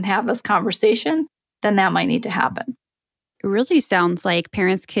sit down and have this conversation, then that might need to happen. It really sounds like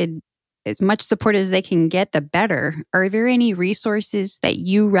parents could, as much support as they can get, the better. Are there any resources that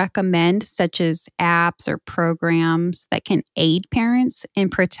you recommend, such as apps or programs that can aid parents in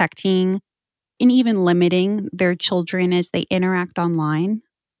protecting and even limiting their children as they interact online?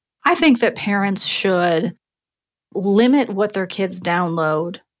 I think that parents should limit what their kids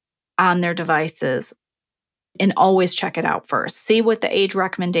download on their devices and always check it out first. See what the age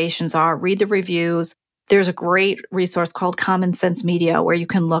recommendations are, read the reviews. There's a great resource called Common Sense Media where you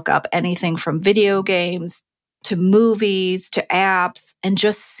can look up anything from video games to movies to apps and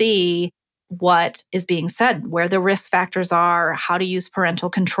just see what is being said, where the risk factors are, how to use parental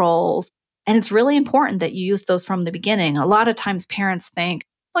controls. And it's really important that you use those from the beginning. A lot of times parents think,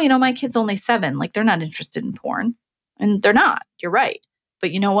 well, you know, my kid's only 7, like they're not interested in porn. And they're not, you're right. But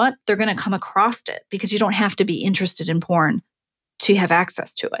you know what? They're going to come across it because you don't have to be interested in porn to have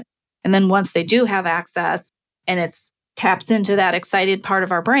access to it. And then once they do have access and it taps into that excited part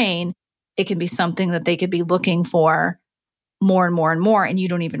of our brain, it can be something that they could be looking for more and more and more, and you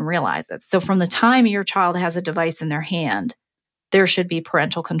don't even realize it. So from the time your child has a device in their hand, there should be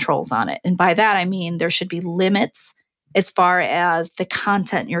parental controls on it. And by that, I mean there should be limits as far as the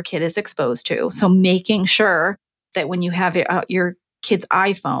content your kid is exposed to. So making sure that when you have your kid's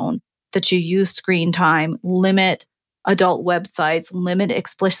iPhone, that you use screen time, limit adult websites, limit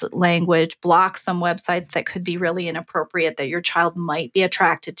explicit language, block some websites that could be really inappropriate that your child might be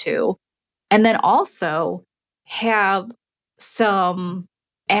attracted to. And then also have some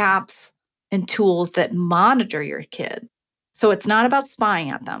apps and tools that monitor your kid. So it's not about spying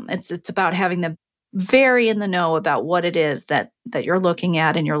at them. It's about having them very in the know about what it is that you're looking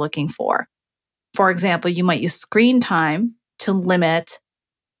at and you're looking for. For example, you might use screen time to limit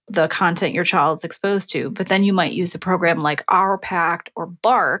the content your child is exposed to, but then you might use a program like OurPact or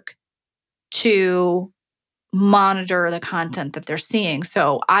Bark to monitor the content that they're seeing.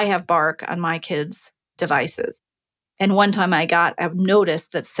 So I have Bark on my kids' devices. And one time I got a notice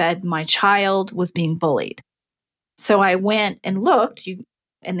that said my child was being bullied. So I went and looked,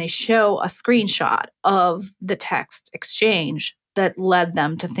 and they show a screenshot of the text exchange that led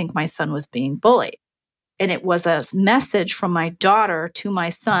them to think my son was being bullied. And it was a message from my daughter to my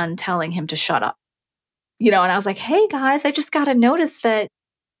son telling him to shut up. And I was like, hey guys, I just got a notice that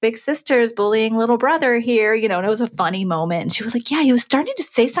big sister is bullying little brother here, and it was a funny moment. And she was like, yeah, he was starting to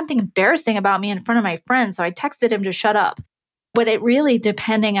say something embarrassing about me in front of my friends. So I texted him to shut up. But it really,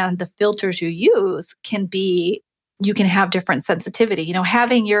 depending on the filters you use, you can have different sensitivity.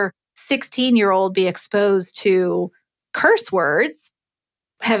 Having your 16-year-old be exposed to curse words,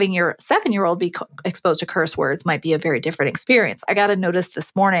 having your 7-year-old be exposed to curse words might be a very different experience. I got a notice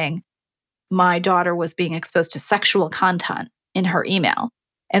this morning, my daughter was being exposed to sexual content in her email.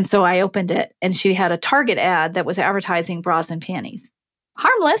 And so I opened it and she had a Target ad that was advertising bras and panties.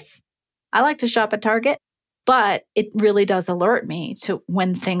 Harmless. I like to shop at Target, but it really does alert me to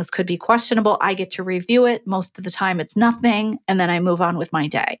when things could be questionable. I get to review it. Most of the time it's nothing. And then I move on with my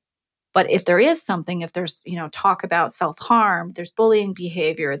day. But if there is something, if there's, talk about self-harm, there's bullying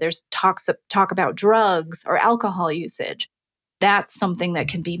behavior, there's talk about drugs or alcohol usage, that's something that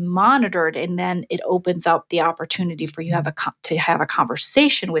can be monitored. And then it opens up the opportunity for you to have a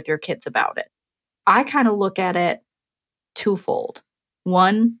conversation with your kids about it. I kind of look at it twofold.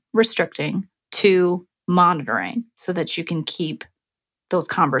 One, restricting. Two, monitoring so that you can keep those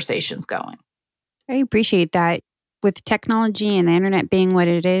conversations going. I appreciate that. With technology and the internet being what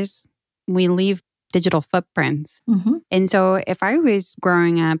it is, we leave digital footprints. Mm-hmm. And so if I was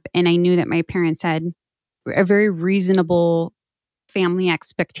growing up and I knew that my parents had a very reasonable family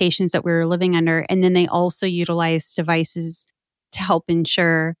expectations that we were living under, and then they also utilized devices to help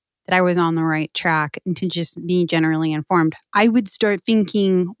ensure that I was on the right track and to just be generally informed, I would start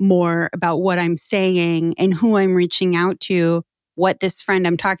thinking more about what I'm saying and who I'm reaching out to, what this friend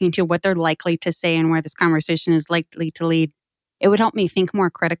I'm talking to, what they're likely to say, and where this conversation is likely to lead. It would help me think more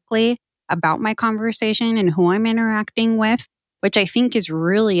critically about my conversation and who I'm interacting with, which I think is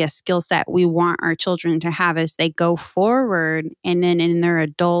really a skill set we want our children to have as they go forward and then in their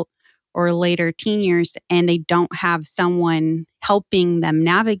adult or later teen years, and they don't have someone helping them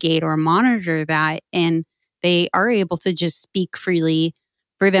navigate or monitor that. And they are able to just speak freely,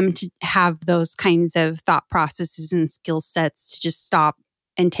 for them to have those kinds of thought processes and skill sets to just stop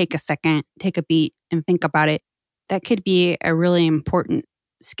and take a second, take a beat and think about it. That could be a really important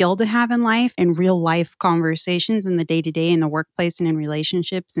skill to have in life and real life conversations in the day-to-day in the workplace and in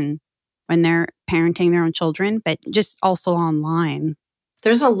relationships and when they're parenting their own children, but just also online.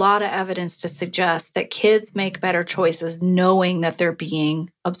 There's a lot of evidence to suggest that kids make better choices knowing that they're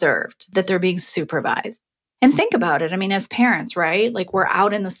being observed, that they're being supervised. And think about it. I mean, as parents, right? Like we're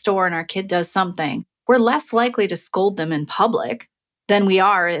out in the store and our kid does something. We're less likely to scold them in public than we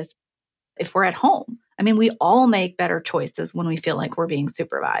are if we're at home. I mean, we all make better choices when we feel like we're being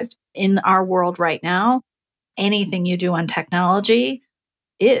supervised. In our world right now, anything you do on technology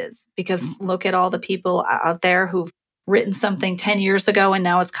is, because look at all the people out there who've written something 10 years ago and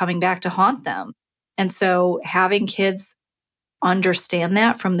now it's coming back to haunt them. And so having kids understand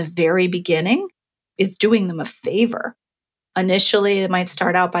that from the very beginning is doing them a favor. Initially, it might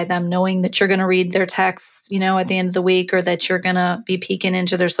start out by them knowing that you're going to read their texts, at the end of the week, or that you're going to be peeking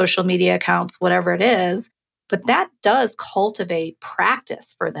into their social media accounts, whatever it is. But that does cultivate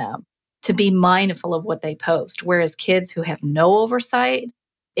practice for them to be mindful of what they post. Whereas kids who have no oversight,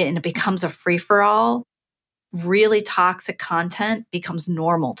 and it becomes a free-for-all, really toxic content becomes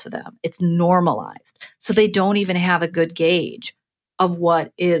normal to them. It's normalized. So they don't even have a good gauge of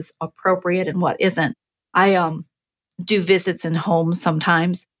what is appropriate and what isn't. I do visits in homes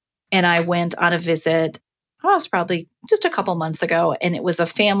sometimes. And I went on a visit, it was probably just a couple months ago, and it was a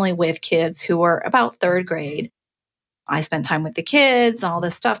family with kids who were about third grade. I spent time with the kids, all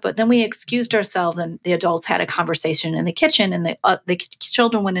this stuff, but then we excused ourselves and the adults had a conversation in the kitchen, and the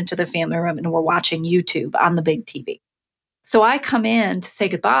children went into the family room and were watching YouTube on the big TV. So I come in to say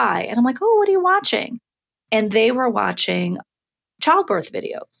goodbye and I'm like, oh, what are you watching? And they were watching childbirth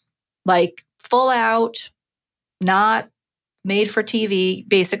videos, like full out, not made for TV,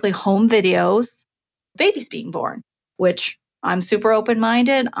 basically home videos, babies being born, which I'm super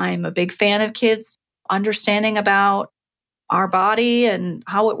open-minded. I'm a big fan of kids understanding about our body and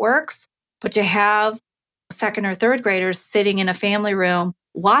how it works. But to have second or third graders sitting in a family room,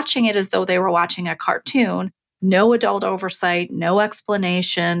 watching it as though they were watching a cartoon, no adult oversight, no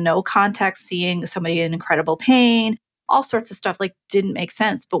explanation, no context, seeing somebody in incredible pain, all sorts of stuff, like didn't make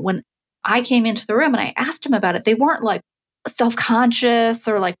sense. But when I came into the room and I asked them about it, they weren't like self-conscious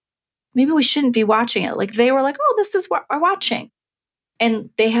or like, maybe we shouldn't be watching it. Like they were like, oh, this is what we're watching.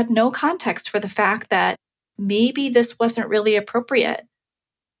 And they had no context for the fact that maybe this wasn't really appropriate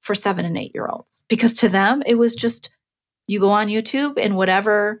for 7 and 8-year-olds, because to them, it was just, you go on YouTube and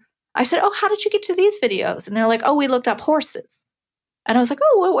whatever. I said, oh, how did you get to these videos? And they're like, oh, we looked up horses. And I was like,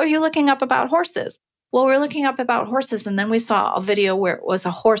 oh, what were you looking up about horses? Well, we're looking up about horses. And then we saw a video where it was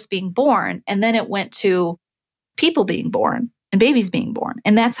a horse being born. And then it went to people being born and babies being born.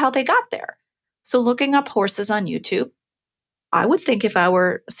 And that's how they got there. So looking up horses on YouTube, I would think if I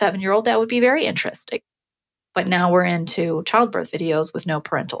were a 7-year-old, that would be very interesting. But now we're into childbirth videos with no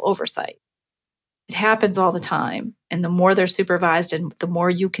parental oversight. It happens all the time. And the more they're supervised and the more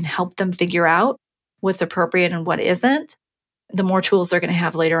you can help them figure out what's appropriate and what isn't, the more tools they're going to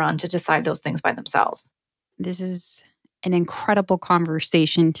have later on to decide those things by themselves. This is an incredible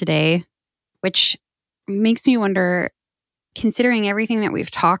conversation today, which makes me wonder, considering everything that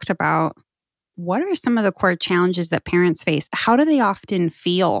we've talked about, what are some of the core challenges that parents face? How do they often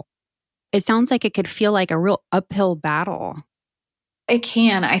feel? It sounds like it could feel like a real uphill battle. It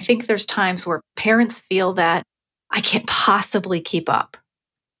can. I think there's times where parents feel that I can't possibly keep up.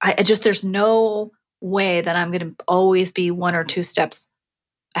 There's no way that I'm going to always be one or two steps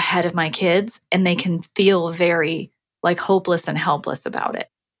ahead of my kids, and they can feel very like hopeless and helpless about it.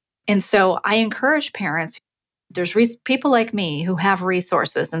 And so I encourage parents, there's people like me who have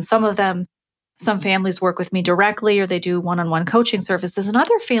resources, and some families work with me directly or they do one-on-one coaching services, and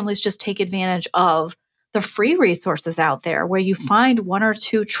other families just take advantage of the free resources out there where you find one or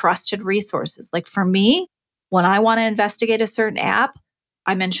two trusted resources. Like for me, when I want to investigate a certain app,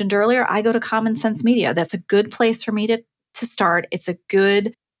 I mentioned earlier, I go to Common Sense Media. That's a good place for me to start. It's a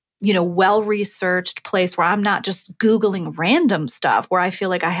good, well-researched place where I'm not just Googling random stuff, where I feel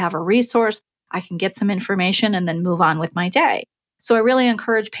like I have a resource, I can get some information and then move on with my day. So I really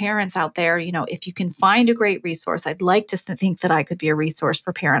encourage parents out there, if you can find a great resource, I'd like to think that I could be a resource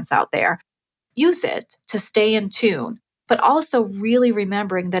for parents out there. Use it to stay in tune, but also really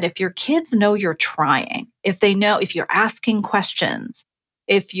remembering that if your kids know you're trying, if you're asking questions,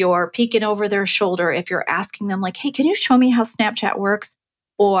 if you're peeking over their shoulder, if you're asking them like, hey, can you show me how Snapchat works?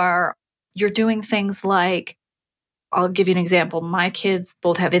 Or you're doing things like, I'll give you an example. My kids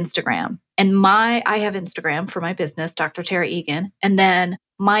both have Instagram, and I have Instagram for my business, Dr. Tara Egan. And then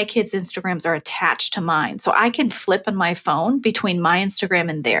my kids' Instagrams are attached to mine. So I can flip on my phone between my Instagram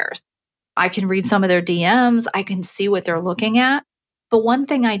and theirs. I can read some of their DMs. I can see what they're looking at. But one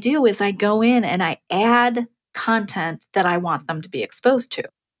thing I do is I go in and I add content that I want them to be exposed to.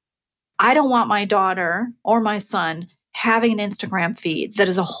 I don't want my daughter or my son having an Instagram feed that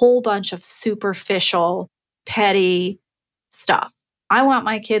is a whole bunch of superficial, petty stuff. I want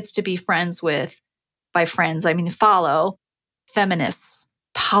my kids to be friends with, by friends, I mean follow feminists,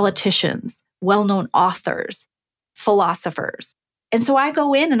 politicians, well-known authors, philosophers. And so I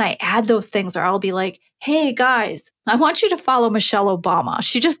go in and I add those things, or I'll be like, hey guys, I want you to follow Michelle Obama.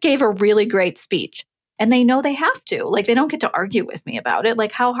 She just gave a really great speech. And they know they have to. Like, they don't get to argue with me about it.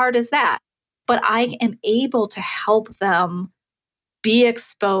 Like, how hard is that? But I am able to help them be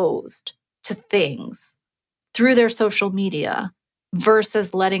exposed to things through their social media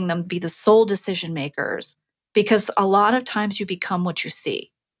versus letting them be the sole decision makers. Because a lot of times you become what you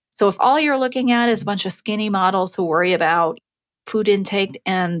see. So if all you're looking at is a bunch of skinny models who worry about food intake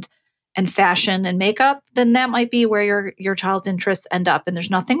and fashion and makeup, then that might be where your child's interests end up. And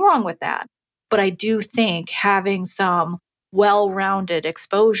there's nothing wrong with that. But I do think having some well-rounded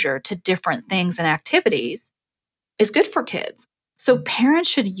exposure to different things and activities is good for kids. So parents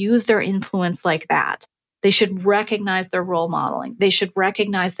should use their influence like that. They should recognize their role modeling. They should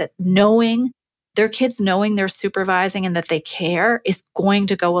recognize that their kids knowing they're supervising and that they care is going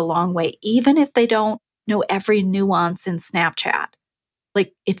to go a long way, even if they don't know every nuance in Snapchat.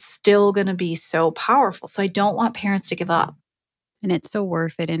 Like, it's still going to be so powerful. So I don't want parents to give up. And it's so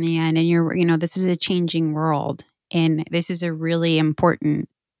worth it in the end. And this is a changing world. And this is a really important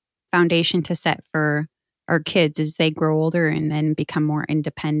foundation to set for our kids as they grow older and then become more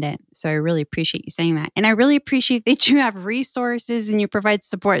independent. So I really appreciate you saying that. And I really appreciate that you have resources and you provide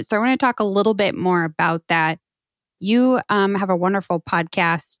support. So I want to talk a little bit more about that. You have a wonderful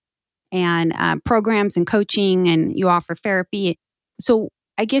podcast and programs and coaching, and you offer therapy. So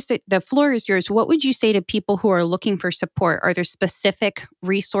I guess the floor is yours. What would you say to people who are looking for support? Are there specific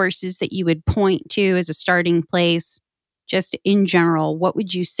resources that you would point to as a starting place? Just in general, what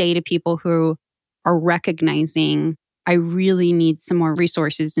would you say to people who are recognizing, I really need some more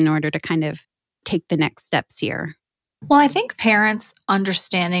resources in order to kind of take the next steps here? Well, I think parents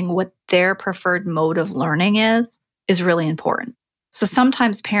understanding what their preferred mode of learning is really important. So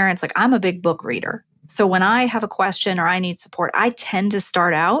sometimes parents, like, I'm a big book reader. So when I have a question or I need support, I tend to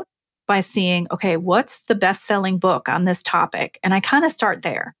start out by seeing, okay, what's the best-selling book on this topic? And I kind of start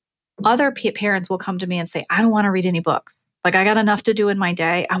there. Other parents will come to me and say, I don't want to read any books. Like, I got enough to do in my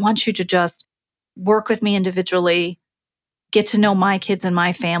day. I want you to just work with me individually, get to know my kids and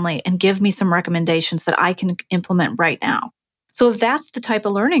my family, and give me some recommendations that I can implement right now. So if that's the type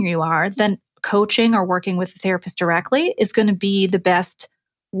of learning you are, then coaching or working with a therapist directly is going to be the best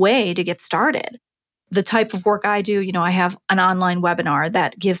way to get started. The type of work I do, I have an online webinar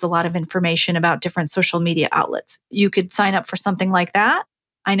that gives a lot of information about different social media outlets. You could sign up for something like that,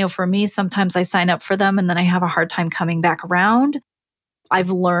 I know for me, sometimes I sign up for them and then I have a hard time coming back around. I've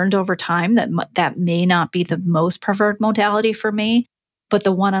learned over time that that may not be the most preferred modality for me, but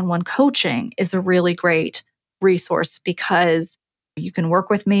the one-on-one coaching is a really great resource because you can work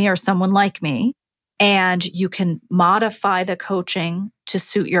with me or someone like me, and you can modify the coaching to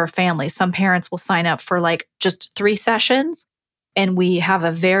suit your family. Some parents will sign up for like just 3 sessions, and we have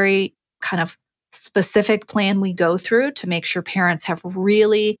a very kind of specific plan we go through to make sure parents have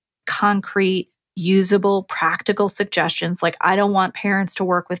really concrete, usable, practical suggestions. Like, I don't want parents to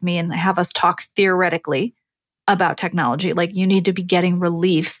work with me and have us talk theoretically about technology. Like, you need to be getting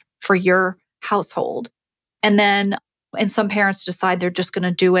relief for your household. And some parents decide they're just going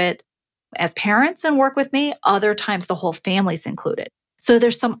to do it as parents and work with me. Other times the whole family's included. So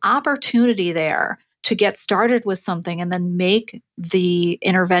there's some opportunity there to get started with something and then make the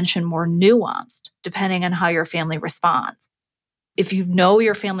intervention more nuanced depending on how your family responds. If you know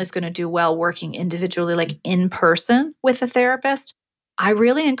your family's going to do well working individually, like in person with a therapist, I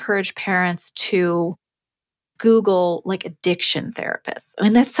really encourage parents to Google like addiction therapists. I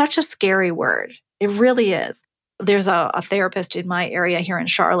mean, that's such a scary word. It really is. There's a therapist in my area here in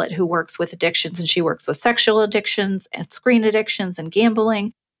Charlotte who works with addictions, and she works with sexual addictions and screen addictions and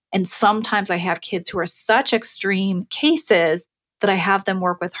gambling. And sometimes I have kids who are such extreme cases that I have them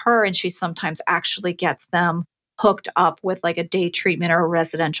work with her, and she sometimes actually gets them hooked up with like a day treatment or a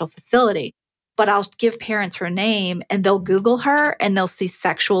residential facility. But I'll give parents her name and they'll Google her and they'll see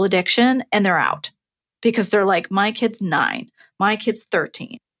sexual addiction and they're out because they're like, my kid's 9, my kid's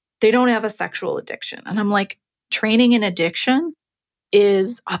 13. They don't have a sexual addiction. And I'm like, training in addiction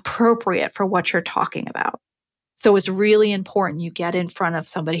is appropriate for what you're talking about. So it's really important you get in front of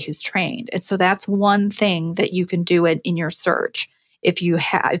somebody who's trained. And so that's one thing that you can do in your search. If you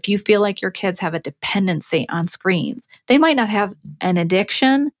feel like your kids have a dependency on screens, they might not have an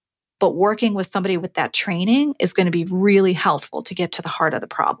addiction, but working with somebody with that training is going to be really helpful to get to the heart of the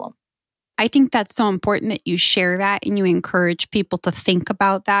problem. I think that's so important that you share that and you encourage people to think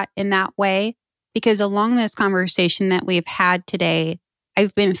about that in that way. Because along this conversation that we've had today,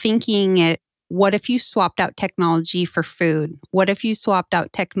 I've been thinking what if you swapped out technology for food? What if you swapped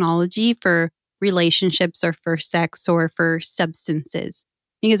out technology for relationships or for sex or for substances?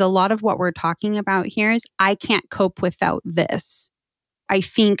 Because a lot of what we're talking about here is I can't cope without this. I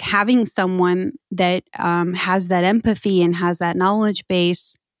think having someone that has that empathy and has that knowledge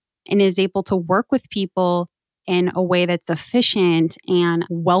base and is able to work with people in a way that's efficient and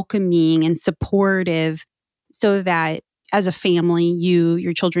welcoming and supportive so that as a family,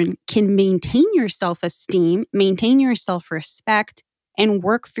 your children can maintain your self-esteem, maintain your self-respect, and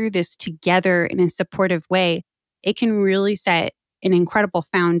work through this together in a supportive way. It can really set an incredible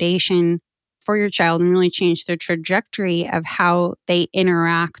foundation for your child and really change the trajectory of how they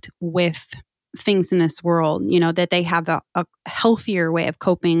interact with things in this world, that they have a healthier way of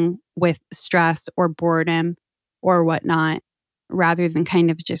coping with stress or boredom or whatnot, rather than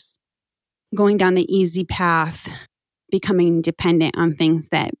kind of just going down the easy path, becoming dependent on things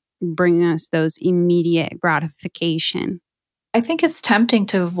that bring us those immediate gratification. I think it's tempting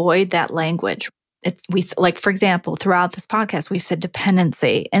to avoid that language. For example, throughout this podcast, we've said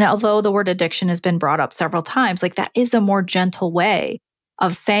dependency. And although the word addiction has been brought up several times, like that is a more gentle way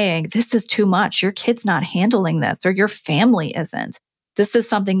of saying, this is too much. Your kid's not handling this, or your family isn't. This is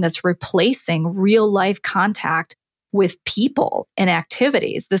something that's replacing real life contact with people and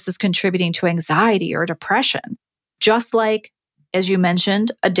activities. This is contributing to anxiety or depression. Just like, as you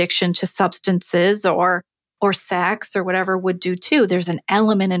mentioned, addiction to substances or sex or whatever would do too. There's an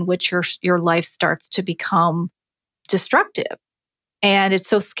element in which your life starts to become destructive. And it's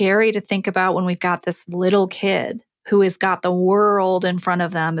so scary to think about when we've got this little kid who has got the world in front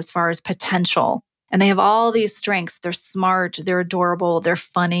of them as far as potential. And they have all these strengths. They're smart, they're adorable, they're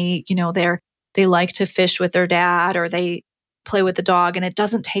funny, they like to fish with their dad or they play with the dog. And it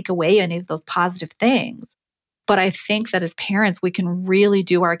doesn't take away any of those positive things. But I think that as parents, we can really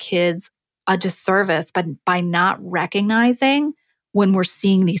do our kids a disservice by not recognizing when we're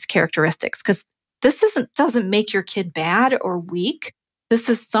seeing these characteristics. Because this doesn't make your kid bad or weak. This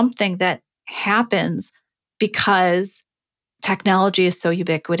is something that happens because technology is so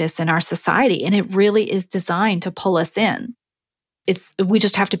ubiquitous in our society, and it really is designed to pull us in. We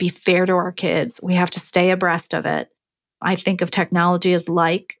just have to be fair to our kids. We have to stay abreast of it. I think of technology as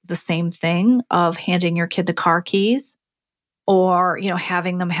like the same thing of handing your kid the car keys or,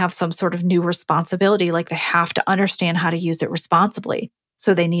 having them have some sort of new responsibility, like they have to understand how to use it responsibly.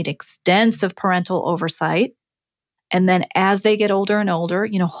 So they need extensive parental oversight. And then as they get older and older,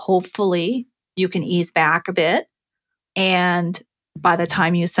 hopefully you can ease back a bit and by the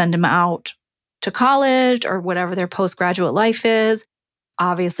time you send them out to college or whatever their postgraduate life is,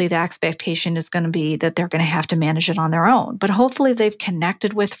 obviously the expectation is going to be that they're going to have to manage it on their own. But hopefully they've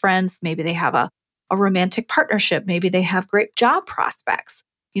connected with friends. Maybe they have a romantic partnership. Maybe they have great job prospects.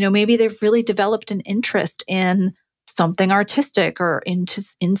 Maybe they've really developed an interest in something artistic or in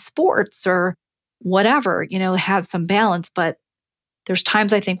sports or whatever, had some balance. But there's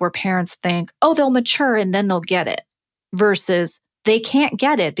times I think where parents think, oh, they'll mature and then they'll get it, versus they can't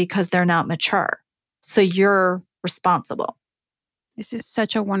get it because they're not mature. So you're responsible. This is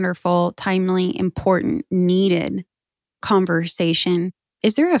such a wonderful, timely, important, needed conversation.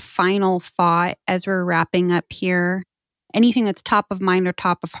 Is there a final thought as we're wrapping up here? Anything that's top of mind or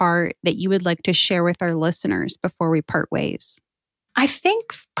top of heart that you would like to share with our listeners before we part ways? I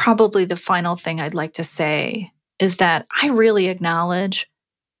think probably the final thing I'd like to say is that I really acknowledge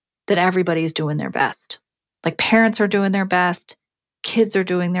that everybody's doing their best. Like parents are doing their best, kids are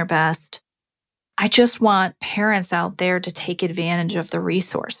doing their best. I just want parents out there to take advantage of the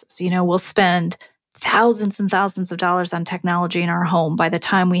resources. We'll spend thousands and thousands of dollars on technology in our home. By the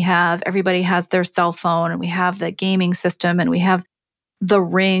time everybody has their cell phone and we have the gaming system and we have the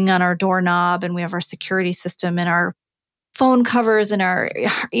Ring on our doorknob and we have our security system and our phone covers and our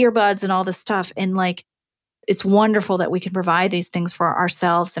earbuds and all this stuff. And it's wonderful that we can provide these things for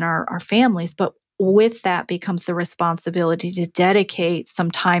ourselves and our families. But with that becomes the responsibility to dedicate some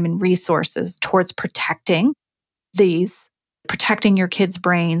time and resources towards protecting your kids'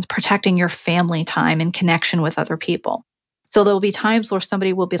 brains, protecting your family time and connection with other people. So there'll be times where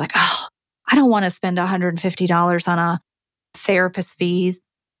somebody will be like, oh, I don't want to spend $150 on a therapist fees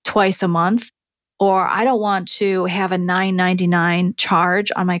twice a month, or I don't want to have a $9.99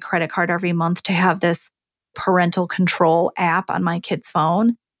 charge on my credit card every month to have this parental control app on my kid's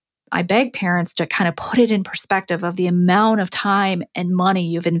phone. I beg parents to kind of put it in perspective of the amount of time and money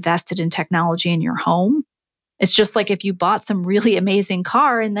you've invested in technology in your home. It's just like if you bought some really amazing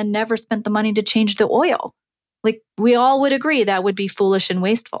car and then never spent the money to change the oil. We all would agree that would be foolish and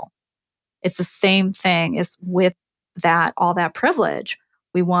wasteful. It's the same thing as with all that privilege.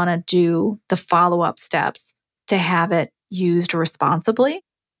 We want to do the follow-up steps to have it used responsibly.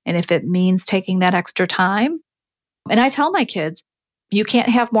 And if it means taking that extra time, and I tell my kids, you can't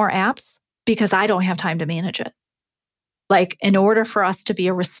have more apps because I don't have time to manage it. In order for us to be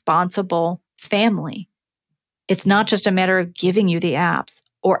a responsible family, it's not just a matter of giving you the apps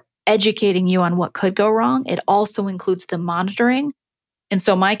or educating you on what could go wrong. It also includes the monitoring. And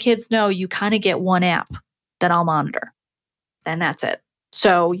so my kids know you kind of get one app that I'll monitor, and that's it.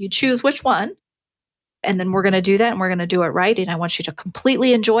 So you choose which one, and then we're going to do that, and we're going to do it right. And I want you to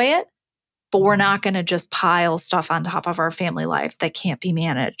completely enjoy it. But we're not going to just pile stuff on top of our family life that can't be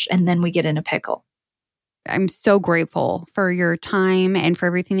managed. And then we get in a pickle. I'm so grateful for your time and for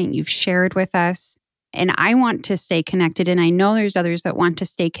everything that you've shared with us. And I want to stay connected. And I know there's others that want to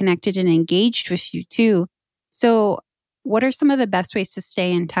stay connected and engaged with you too. So what are some of the best ways to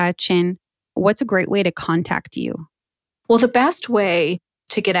stay in touch? And what's a great way to contact you? Well, the best way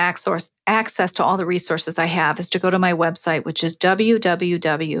to get access to all the resources I have is to go to my website, which is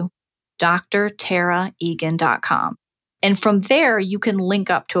www.drtaraegan.com. And from there, you can link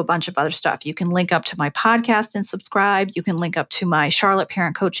up to a bunch of other stuff. You can link up to my podcast and subscribe. You can link up to my Charlotte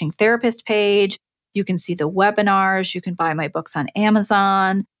Parent Coaching Therapist page. You can see the webinars. You can buy my books on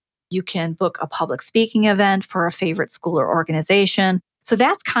Amazon. You can book a public speaking event for a favorite school or organization. So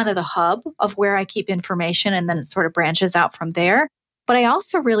that's kind of the hub of where I keep information, and then it sort of branches out from there. But I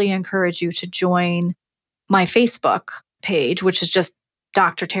also really encourage you to join my Facebook page, which is just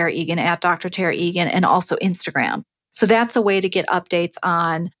Dr. Tara Egan, at Dr. Tara Egan, and also Instagram. So that's a way to get updates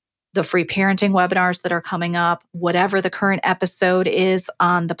on the free parenting webinars that are coming up, whatever the current episode is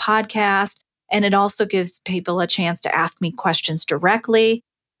on the podcast. And it also gives people a chance to ask me questions directly,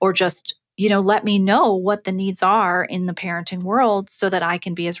 or just, let me know what the needs are in the parenting world so that I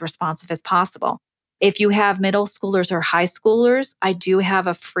can be as responsive as possible. If you have middle schoolers or high schoolers, I do have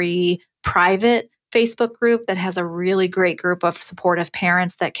a free private Facebook group that has a really great group of supportive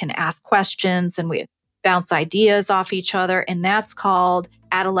parents that can ask questions, and we bounce ideas off each other. And that's called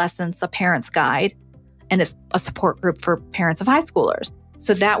Adolescence, a Parent's Guide. And it's a support group for parents of high schoolers.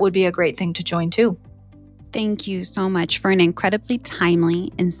 So that would be a great thing to join too. Thank you so much for an incredibly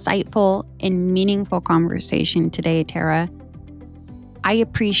timely, insightful, and meaningful conversation today, Tara. I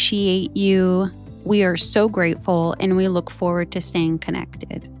appreciate you. We are so grateful, and we look forward to staying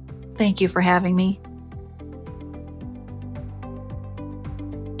connected. Thank you for having me.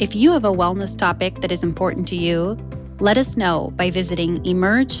 If you have a wellness topic that is important to you, let us know by visiting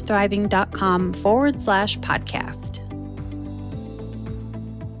emergethriving.com/podcast.